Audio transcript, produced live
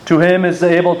To him is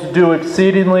able to do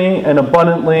exceedingly and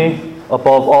abundantly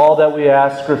above all that we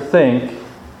ask or think,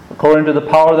 according to the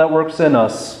power that works in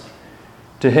us.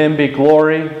 To him be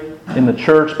glory in the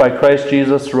church by Christ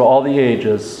Jesus through all the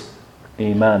ages.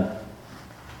 Amen.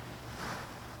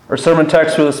 Our sermon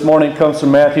text for this morning comes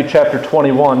from Matthew chapter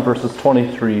 21, verses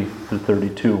 23 through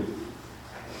 32.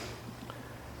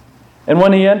 And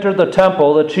when he entered the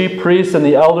temple, the chief priests and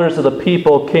the elders of the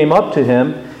people came up to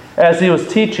him as he was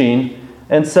teaching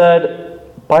and said,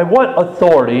 "By what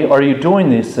authority are you doing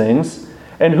these things?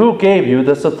 And who gave you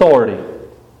this authority?"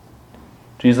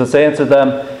 Jesus answered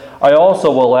them, "I also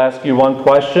will ask you one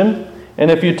question, and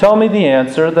if you tell me the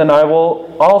answer, then I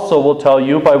will tell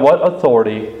you by what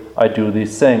authority I do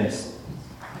these things.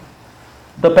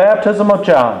 The baptism of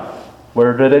John,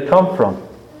 where did it come from?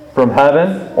 From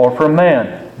heaven or from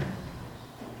man?"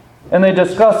 And they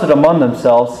discussed it among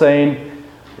themselves, saying,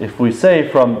 "If we say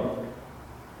from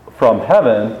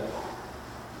heaven,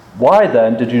 why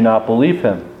then did you not believe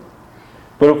him?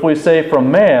 But if we say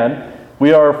from man,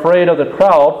 we are afraid of the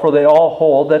crowd, for they all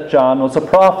hold that John was a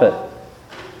prophet."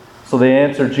 So they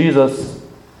answered Jesus,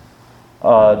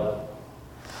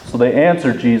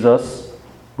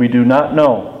 "We do not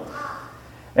know."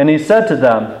 And he said to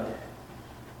them,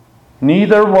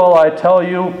 "Neither will I tell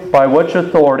you by which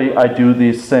authority I do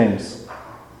these things.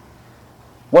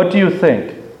 What do you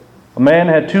think? A man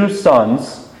had 2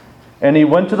 sons, and he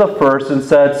went to the first and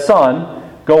said, 'Son,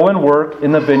 go and work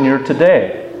in the vineyard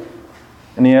today.'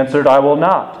 And he answered, 'I will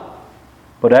not.'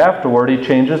 But afterward he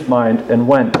changed his mind and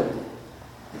went.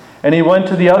 And he went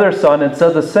to the other son and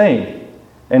said the same.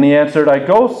 And he answered, 'I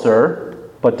go, sir,'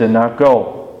 but did not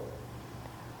go.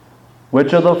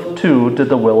 Which of the 2 did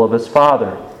the will of his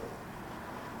father?"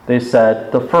 They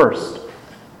said, "The first."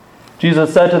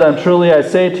 Jesus said to them, "Truly I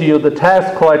say to you, the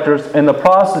tax collectors and the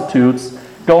prostitutes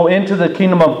go into the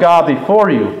kingdom of God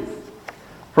before you.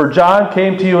 For John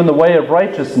came to you in the way of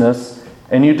righteousness,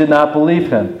 and you did not believe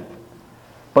him.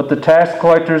 But the tax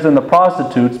collectors and the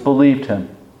prostitutes believed him.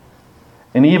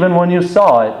 And even when you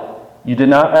saw it, you did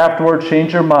not afterward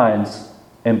change your minds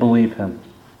and believe him."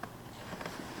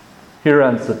 Here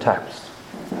ends the text.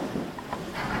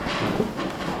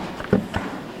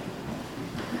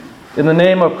 In the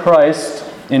name of Christ,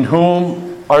 in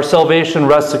whom our salvation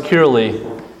rests securely,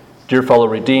 dear fellow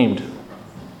redeemed.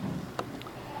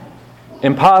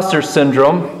 Imposter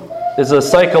syndrome is a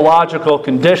psychological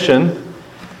condition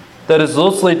that is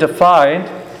loosely defined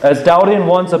as doubting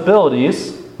one's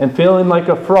abilities and feeling like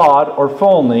a fraud or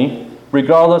phony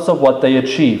regardless of what they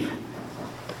achieve.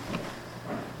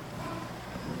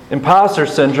 Imposter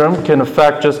syndrome can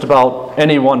affect just about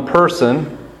any one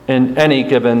person in any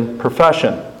given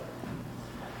profession.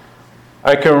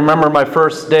 I can remember my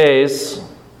first days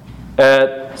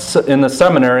in the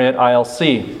seminary at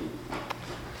ILC.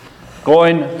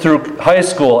 Going through high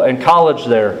school and college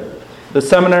there, the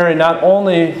seminary not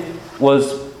only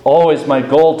was always my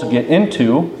goal to get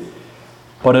into,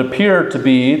 but it appeared to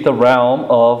be the realm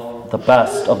of the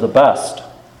best of the best.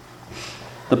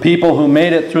 The people who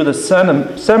made it through the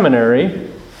seminary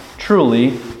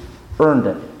truly earned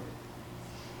it.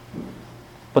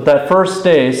 But that first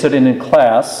day sitting in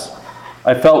class,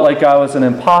 I felt like I was an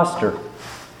imposter.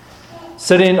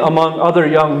 Sitting among other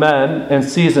young men and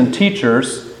seasoned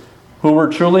teachers who were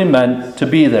truly meant to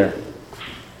be there.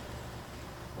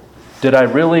 Did I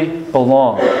really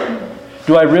belong?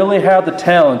 Do I really have the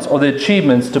talents or the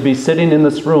achievements to be sitting in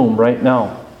this room right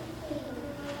now?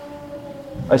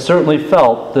 I certainly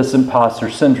felt this imposter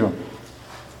syndrome.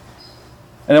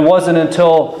 And it wasn't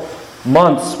until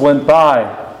months went by,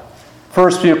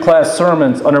 first few class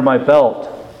sermons under my belt,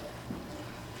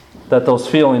 that those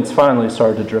feelings finally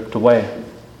started to drift away.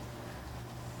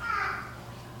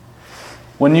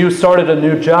 When you started a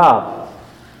new job,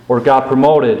 or got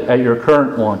promoted at your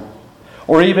current one,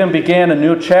 or even began a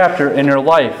new chapter in your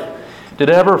life, did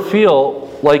it ever feel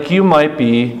like you might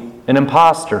be an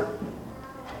imposter?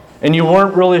 And you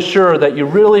weren't really sure that you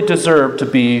really deserved to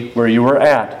be where you were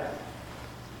at?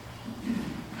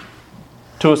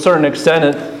 To a certain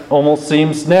extent, it almost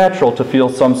seems natural to feel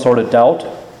some sort of doubt.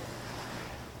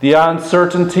 The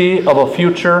uncertainty of a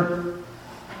future,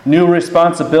 new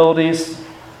responsibilities,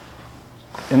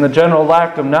 and the general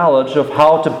lack of knowledge of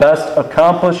how to best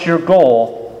accomplish your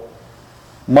goal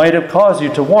might have caused you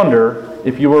to wonder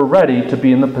if you were ready to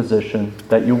be in the position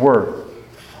that you were.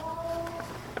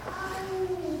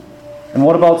 And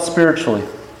what about spiritually?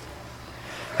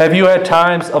 Have you had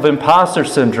times of imposter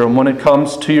syndrome when it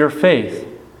comes to your faith?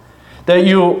 That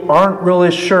you aren't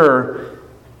really sure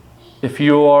if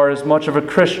you are as much of a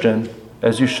Christian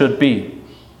as you should be?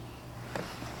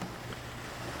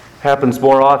 Happens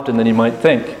more often than you might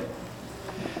think.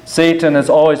 Satan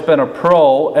has always been a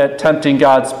pro at tempting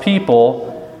God's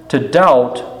people to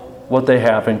doubt what they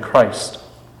have in Christ.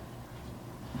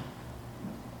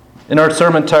 In our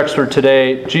sermon text for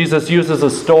today, Jesus uses a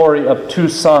story of two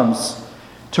sons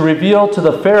to reveal to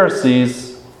the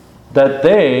Pharisees that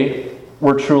they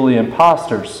were truly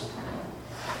imposters.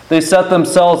 They set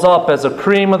themselves up as a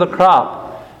cream of the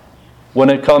crop when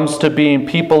it comes to being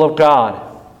people of God.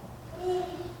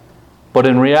 But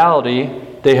in reality,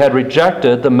 they had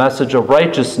rejected the message of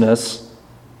righteousness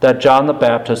that John the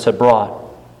Baptist had brought.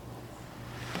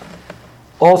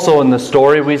 Also in this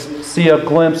story, we see a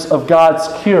glimpse of God's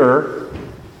cure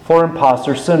for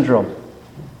imposter syndrome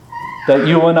that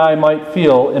you and I might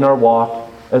feel in our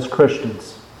walk as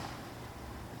Christians.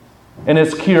 And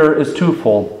his cure is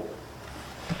twofold.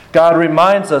 God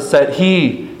reminds us that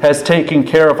he has taken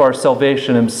care of our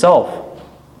salvation himself,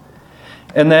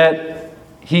 and that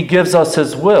he gives us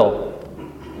his will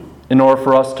in order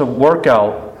for us to work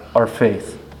out our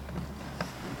faith.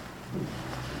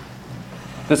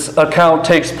 This account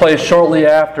takes place shortly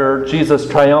after Jesus'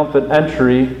 triumphant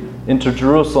entry into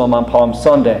Jerusalem on Palm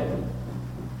Sunday.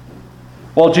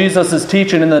 While Jesus is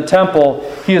teaching in the temple,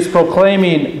 he is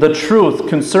proclaiming the truth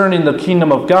concerning the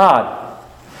kingdom of God.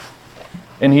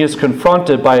 And he is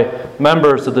confronted by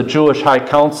members of the Jewish high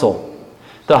council,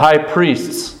 the high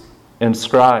priests and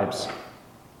scribes.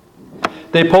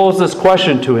 They pose this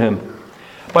question to him: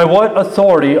 by what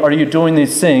authority are you doing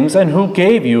these things, and who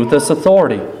gave you this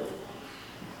authority?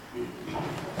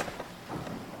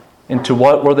 And to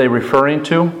what were they referring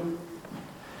to?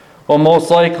 Well, most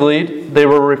likely they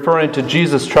were referring to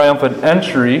Jesus' triumphant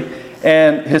entry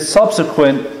and his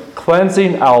subsequent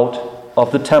cleansing out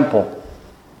of the temple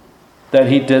that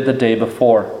he did the day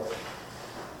before.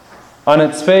 On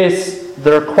its face,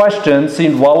 their question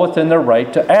seemed well within their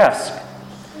right to ask.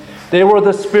 They were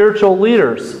the spiritual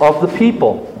leaders of the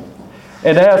people,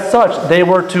 and as such, they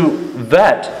were to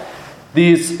vet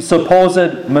these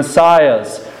supposed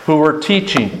messiahs who were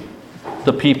teaching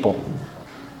the people.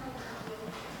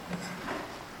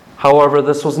 However,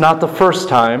 this was not the first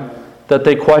time that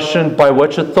they questioned by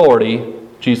which authority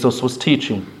Jesus was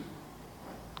teaching.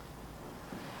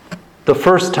 The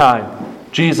first time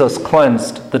Jesus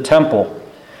cleansed the temple,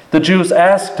 the Jews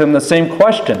asked him the same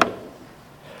question.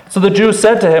 So the Jews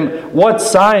said to him, "What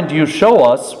sign do you show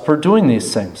us for doing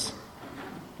these things?"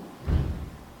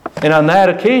 And on that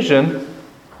occasion,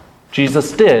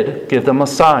 Jesus did give them a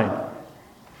sign.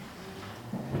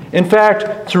 In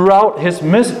fact, throughout his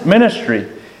ministry,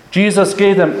 Jesus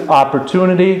gave them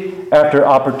opportunity after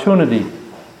opportunity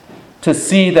to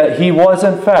see that he was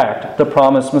in fact the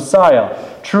promised Messiah,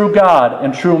 true God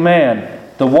and true man,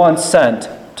 the one sent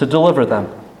to deliver them.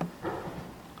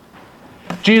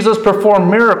 Jesus performed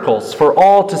miracles for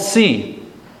all to see,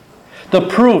 the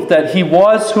proof that he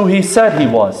was who he said he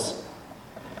was.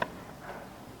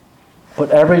 But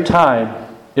every time,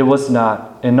 it was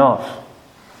not enough.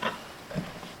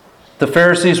 The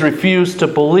Pharisees refused to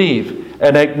believe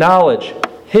and acknowledge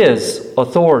his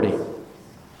authority.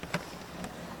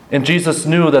 And Jesus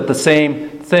knew that the same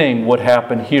thing would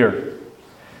happen here.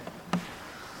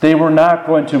 They were not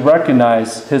going to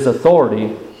recognize his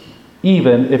authority,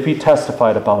 even if he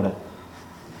testified about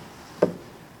it.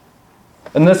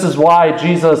 And this is why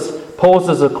Jesus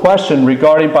poses a question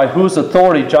regarding by whose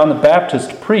authority John the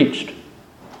Baptist preached.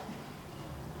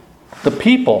 The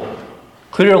people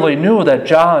clearly knew that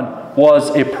John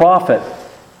was a prophet.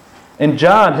 And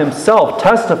John himself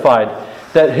testified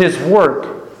that his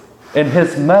work and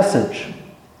his message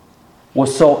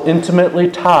was so intimately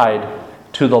tied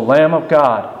to the Lamb of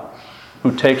God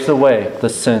who takes away the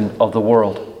sin of the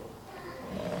world.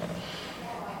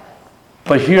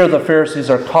 But here the Pharisees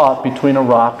are caught between a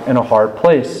rock and a hard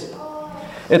place.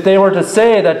 If they were to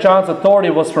say that John's authority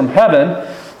was from heaven,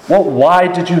 well, why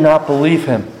did you not believe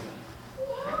him?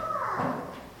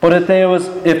 But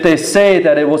if they say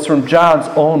that it was from John's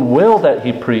own will that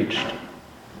he preached,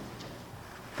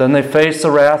 then they face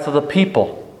the wrath of the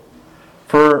people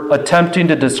for attempting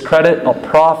to discredit a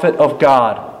prophet of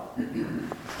God.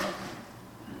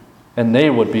 And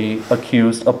they would be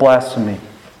accused of blasphemy.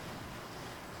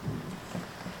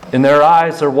 In their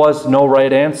eyes, there was no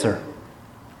right answer.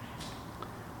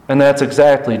 And that's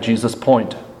exactly Jesus'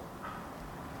 point.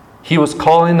 He was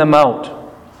calling them out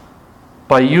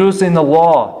by using the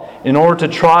law in order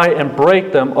to try and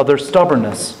break them of their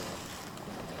stubbornness.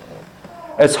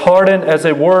 As hardened as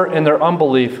they were in their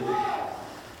unbelief,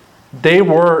 they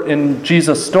were, in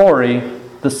Jesus' story,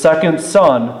 the second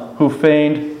son who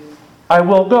feigned, "I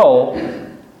will go,"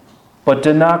 but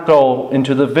did not go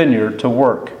into the vineyard to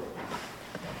work.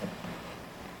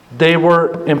 They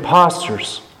were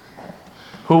impostors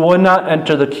who would not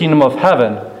enter the kingdom of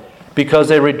heaven because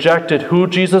they rejected who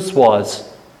Jesus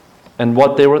was and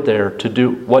what they were there to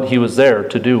do, what he was there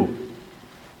to do.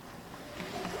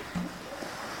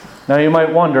 Now you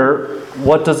might wonder,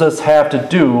 what does this have to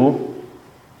do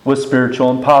with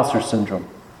spiritual imposter syndrome?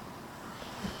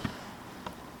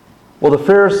 Well, the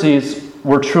Pharisees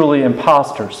were truly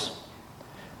impostors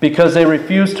because they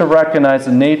refused to recognize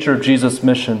the nature of Jesus'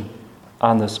 mission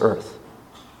on this earth.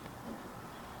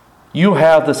 You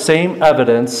have the same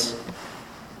evidence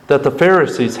that the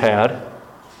Pharisees had,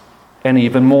 and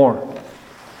even more.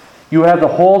 You have the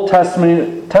whole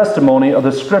testimony of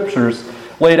the Scriptures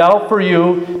laid out for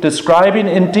you, describing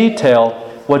in detail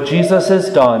what Jesus has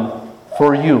done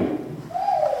for you.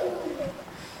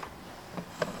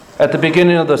 At the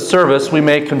beginning of the service, we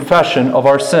made confession of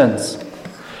our sins.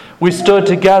 We stood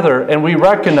together and we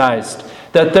recognized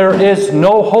that there is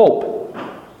no hope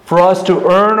for us to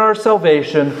earn our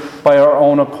salvation by our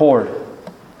own accord.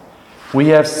 We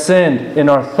have sinned in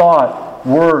our thought,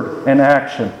 word, and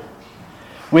action.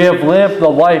 We have lived the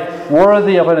life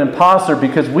worthy of an impostor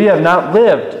because we have not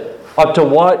lived up to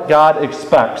what God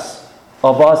expects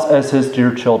of us as His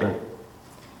dear children.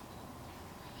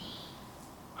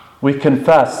 We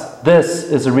confess this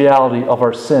is the reality of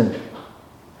our sin,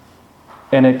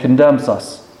 and it condemns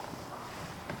us.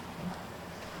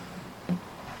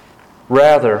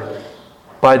 Rather,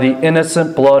 by the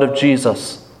innocent blood of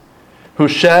Jesus, who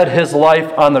shed His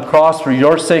life on the cross for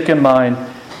your sake and mine,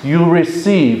 you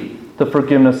receive the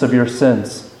forgiveness of your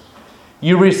sins.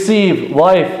 You receive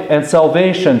life and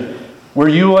salvation where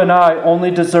you and I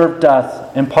only deserve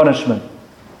death and punishment.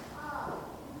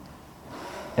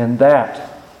 And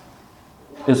that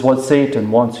is what Satan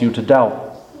wants you to doubt.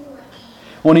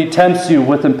 When he tempts you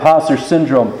with imposter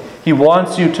syndrome, he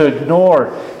wants you to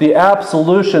ignore the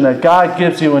absolution that God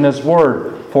gives you in His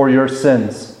Word for your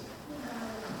sins.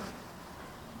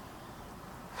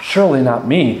 Surely not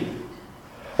me,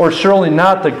 or surely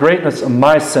not the greatness of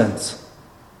my sins.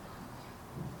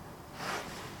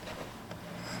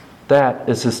 That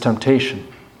is his temptation.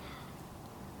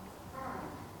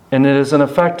 And it is an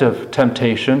effective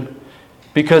temptation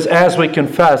because as we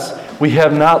confess, we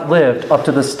have not lived up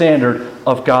to the standard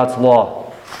of God's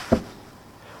law.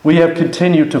 We have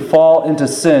continued to fall into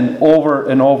sin over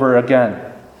and over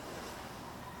again.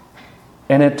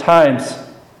 And at times,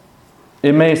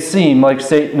 it may seem like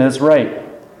Satan is right.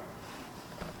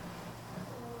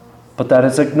 But that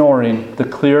is ignoring the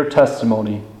clear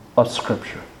testimony of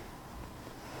Scripture.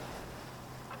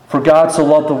 For God so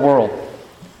loved the world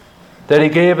that He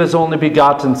gave His only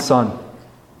begotten Son,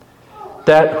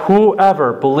 that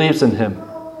whoever believes in Him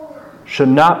should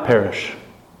not perish,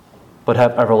 but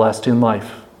have everlasting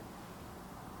life.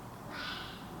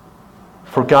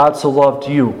 For God so loved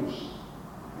you,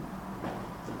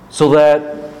 so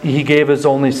that He gave His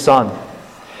only Son,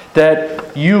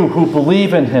 that you who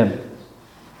believe in Him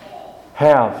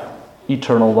have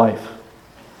eternal life.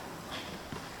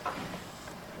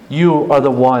 You are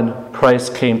the one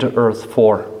Christ came to earth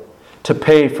for, to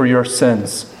pay for your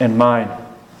sins and mine.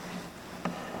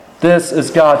 This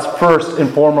is God's first and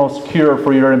foremost cure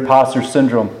for your imposter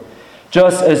syndrome.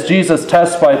 Just as Jesus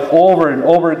testified over and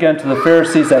over again to the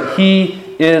Pharisees that He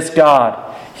is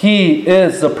God. He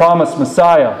is the promised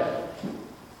Messiah.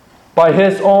 By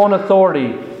His own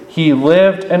authority, He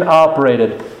lived and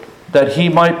operated that He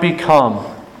might become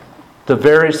the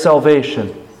very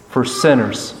salvation for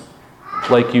sinners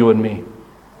like you and me.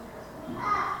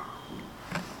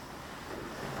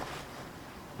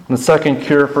 And the second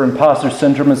cure for imposter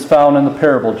syndrome is found in the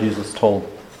parable Jesus told.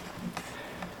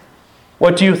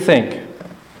 What do you think?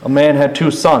 A man had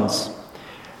 2 sons,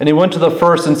 and he went to the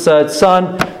first and said,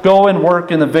 "Son, go and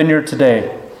work in the vineyard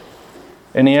today."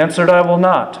 And he answered, "I will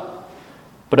not."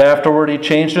 But afterward he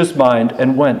changed his mind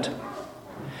and went.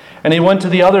 And he went to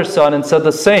the other son and said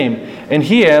the same. And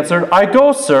he answered, "I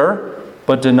go, sir,"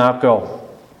 but did not go.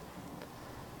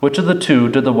 Which of the 2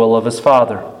 did the will of his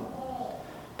father?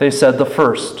 They said, "The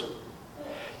first."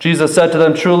 Jesus said to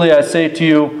them, "Truly I say to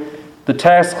you, the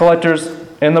tax collectors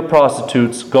and the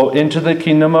prostitutes go into the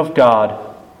kingdom of God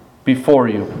before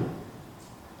you.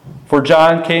 For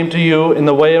John came to you in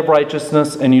the way of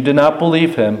righteousness, and you did not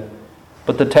believe him,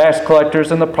 but the tax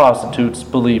collectors and the prostitutes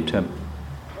believed him.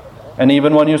 And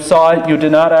even when you saw it, you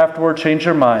did not afterward change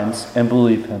your minds and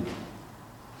believe him."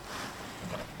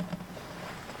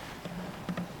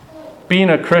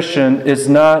 Being a Christian is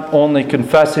not only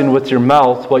confessing with your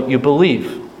mouth what you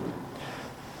believe,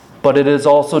 but it is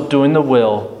also doing the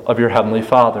will of your Heavenly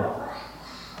Father.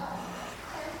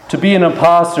 To be an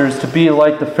imposter is to be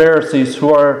like the Pharisees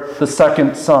who are the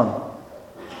second son.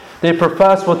 They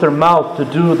profess with their mouth to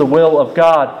do the will of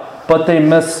God, but they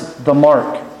miss the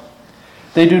mark.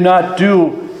 They do not do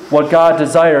what God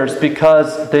desires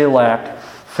because they lack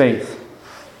faith.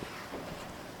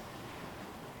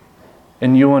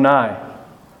 And you and I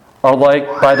are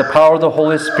like, by the power of the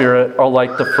Holy Spirit, are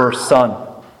like the first son.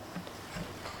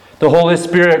 The Holy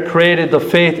Spirit created the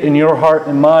faith in your heart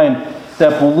and mind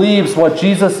that believes what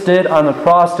Jesus did on the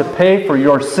cross to pay for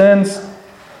your sins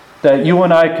that you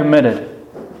and I committed.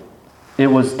 It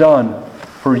was done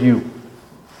for you.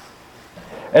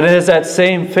 And it is that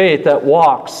same faith that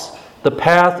walks the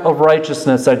path of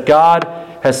righteousness that God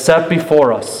has set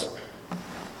before us.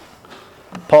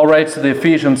 Paul writes to the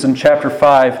Ephesians in chapter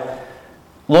 5,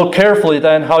 "Look carefully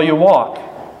then how you walk,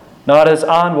 not as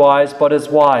unwise, but as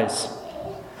wise,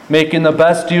 making the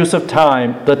best use of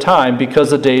the time because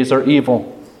the days are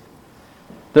evil.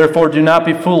 Therefore do not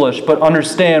be foolish, but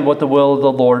understand what the will of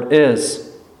the Lord is.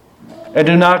 And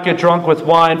do not get drunk with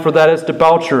wine, for that is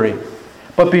debauchery,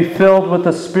 but be filled with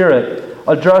the Spirit,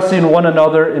 addressing one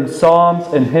another in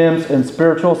psalms and hymns and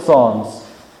spiritual songs,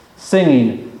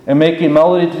 singing and making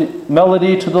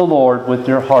melody to the Lord with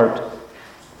your heart,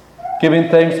 giving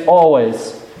thanks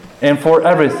always and for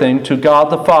everything to God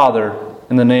the Father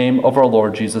in the name of our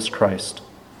Lord Jesus Christ."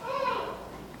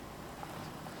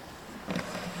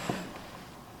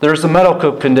 There's a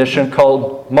medical condition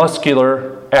called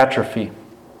muscular atrophy.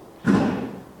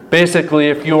 Basically,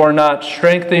 if you are not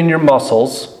strengthening your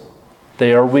muscles,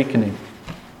 they are weakening.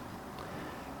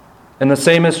 And the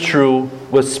same is true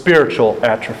with spiritual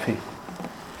atrophy.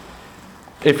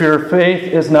 If your faith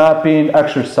is not being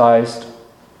exercised,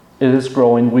 it is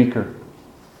growing weaker.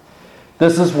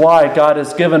 This is why God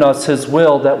has given us His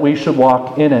will that we should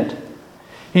walk in it.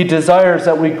 He desires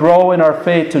that we grow in our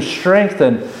faith to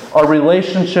strengthen our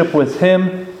relationship with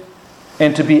Him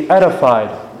and to be edified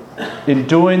in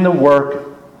doing the work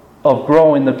of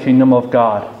growing the kingdom of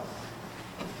God.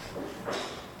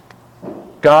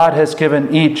 God has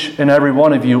given each and every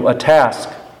one of you a task,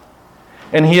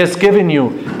 and He has given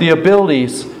you the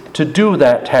abilities to do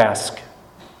that task.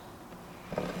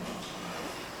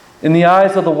 In the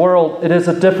eyes of the world, it is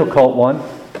a difficult one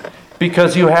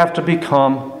because you have to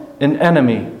become an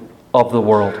enemy of the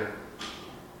world.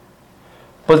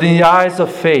 But in the eyes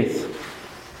of faith,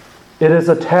 it is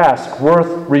a task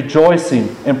worth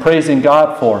rejoicing and praising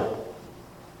God for.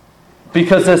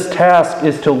 Because this task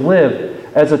is to live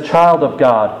as a child of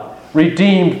God,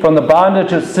 redeemed from the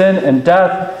bondage of sin and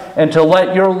death, and to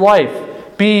let your life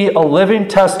be a living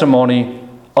testimony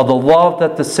of the love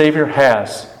that the Savior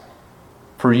has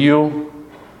for you,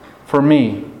 for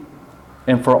me,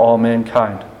 and for all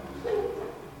mankind.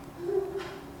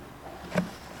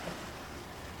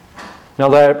 Now,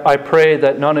 that I pray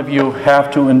that none of you have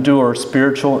to endure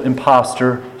spiritual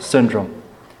imposter syndrome.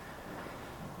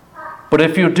 But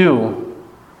if you do,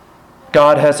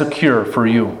 God has a cure for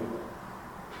you.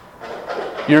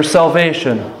 Your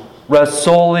salvation rests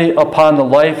solely upon the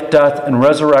life, death, and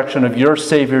resurrection of your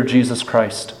Savior, Jesus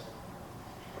Christ.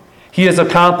 He has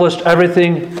accomplished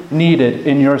everything needed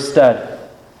in your stead.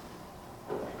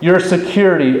 Your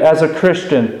security as a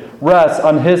Christian rests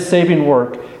on His saving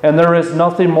work, and there is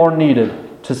nothing more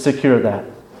needed to secure that.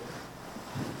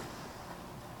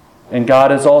 And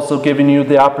God has also given you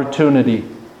the opportunity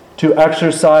to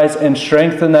exercise and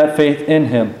strengthen that faith in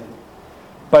Him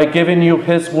by giving you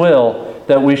His will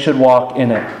that we should walk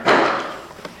in it.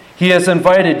 He has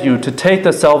invited you to take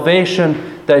the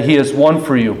salvation that He has won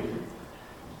for you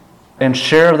and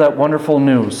share that wonderful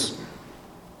news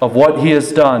of what He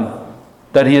has done,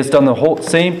 that He has done the whole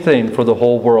same thing for the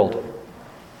whole world.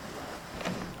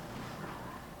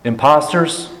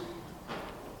 Imposters?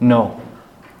 No.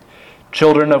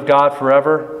 Children of God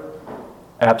forever?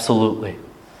 Absolutely.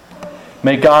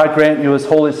 May God grant you His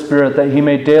Holy Spirit that He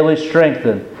may daily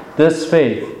strengthen this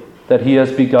faith that He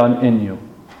has begun in you.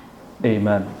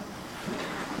 Amen.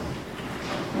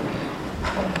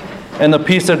 And the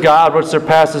peace of God, which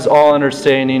surpasses all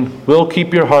understanding, will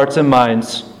keep your hearts and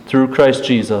minds through Christ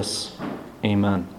Jesus. Amen.